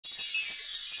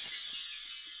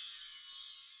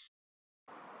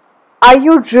Are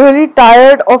you really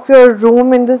tired of your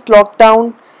room in this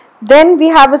lockdown? Then we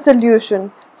have a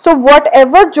solution. So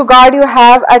whatever jugaad you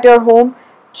have at your home,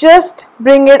 just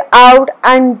bring it out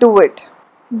and do it.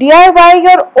 DIY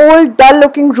your old dull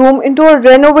looking room into a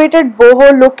renovated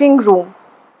boho looking room.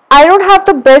 I don't have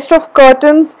the best of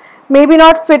curtains, maybe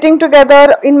not fitting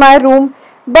together in my room,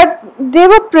 but they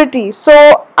were pretty,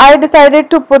 so I decided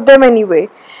to put them anyway.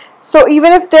 So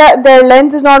even if their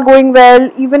length is not going well,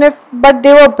 but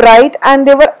they were bright and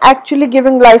they were actually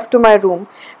giving life to my room,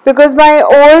 because my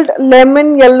old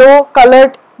lemon yellow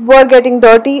colored were getting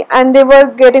dirty and they were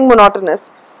getting monotonous.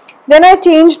 Then I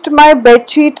changed my bed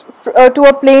sheet to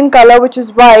a plain color, which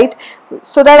is white,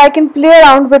 so that I can play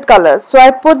around with colors. So I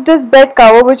put this bed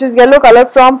cover, which is yellow color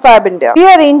from Fab India.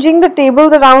 Rearranging the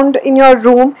tables around in your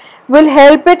room will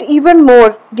help it even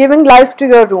more, giving life to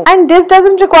your room. And this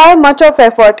doesn't require much of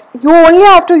effort. You only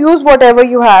have to use whatever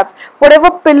you have,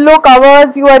 whatever pillow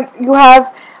covers you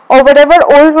have, or whatever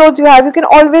old clothes you have. You can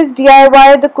always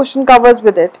DIY the cushion covers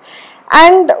with it.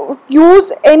 And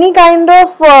use any kind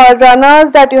of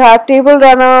runners that you have, table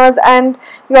runners and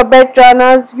your bed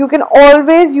runners. You can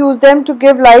always use them to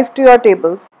give life to your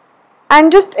tables. And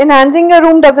just enhancing your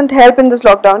room doesn't help in this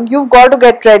lockdown. You've got to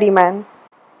get ready, man.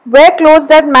 Wear clothes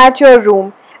that match your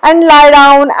room and lie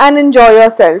down and enjoy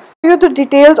yourself. Show you the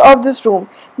details of this room.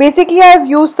 Basically, I've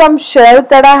used some shelves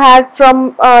that I had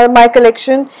from my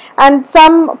collection and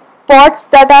some pots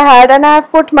that I had, and I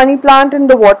have put money plant in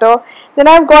the water. Then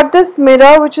I've got this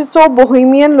mirror which is so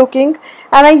bohemian looking,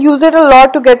 and I use it a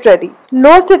lot to get ready.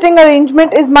 Low sitting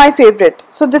arrangement is my favorite.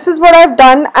 So this is what I've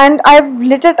done, and I've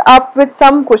lit it up with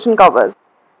some cushion covers.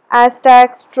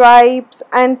 Aztec, stripes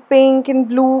and pink and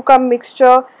blue come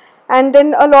mixture, and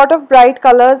then a lot of bright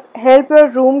colors help your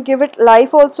room give it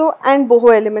life also, and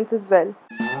boho elements as well.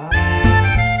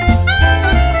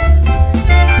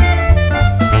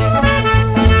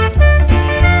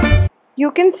 You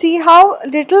can see how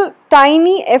little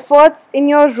tiny efforts in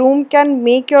your room can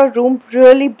make your room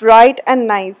really bright and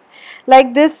nice.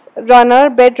 Like this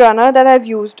bed runner that I've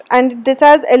used, and this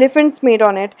has elephants made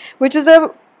on it, which is a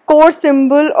core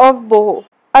symbol of boho.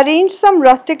 Arrange some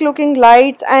rustic looking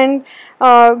lights and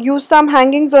use some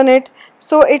hangings on it,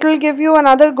 so it will give you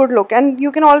another good look. And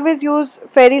you can always use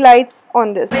fairy lights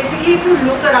on this. Basically, if you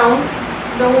look around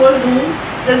the whole room,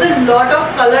 there's a lot of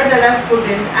color that I've put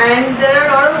in, and there are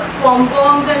a lot of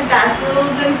pom-poms and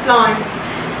tassels and plants.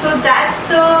 So that's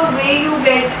the way you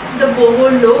get the boho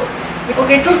look.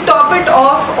 Okay, to top it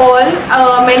off all,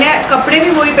 मैंने कपड़े भी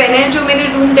वही पहने हैं जो मेरे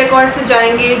room decor से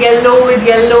जाएंगे. Yellow with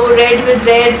yellow, red with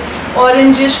red,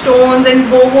 orange tones and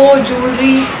boho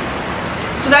jewelry,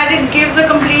 so that it gives a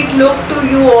complete look to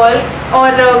you all,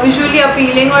 और visually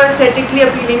appealing और aesthetically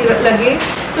appealing लगे.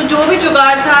 तो जो भी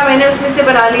जुगाड़ था मैंने उसमें से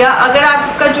बना लिया. अगर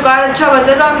आपका जुगाड़ अच्छा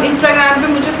बनता है तो आप इंस्टाग्राम पे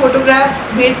मुझे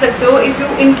फोटोग्राफ भेज सकते हो, if you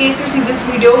in case you see this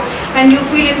video and you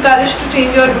feel encourage to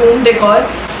change your room decor.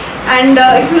 And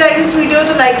if you like this video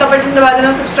तो लाइक का बटन दबा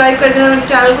देना, सब्सक्राइब कर देना मेरे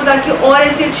चैनल को, ताकि और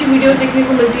ऐसी अच्छी वीडियोस देखने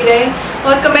को मिलती रहे.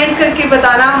 और कमेंट करके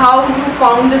बताना how you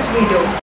found this video.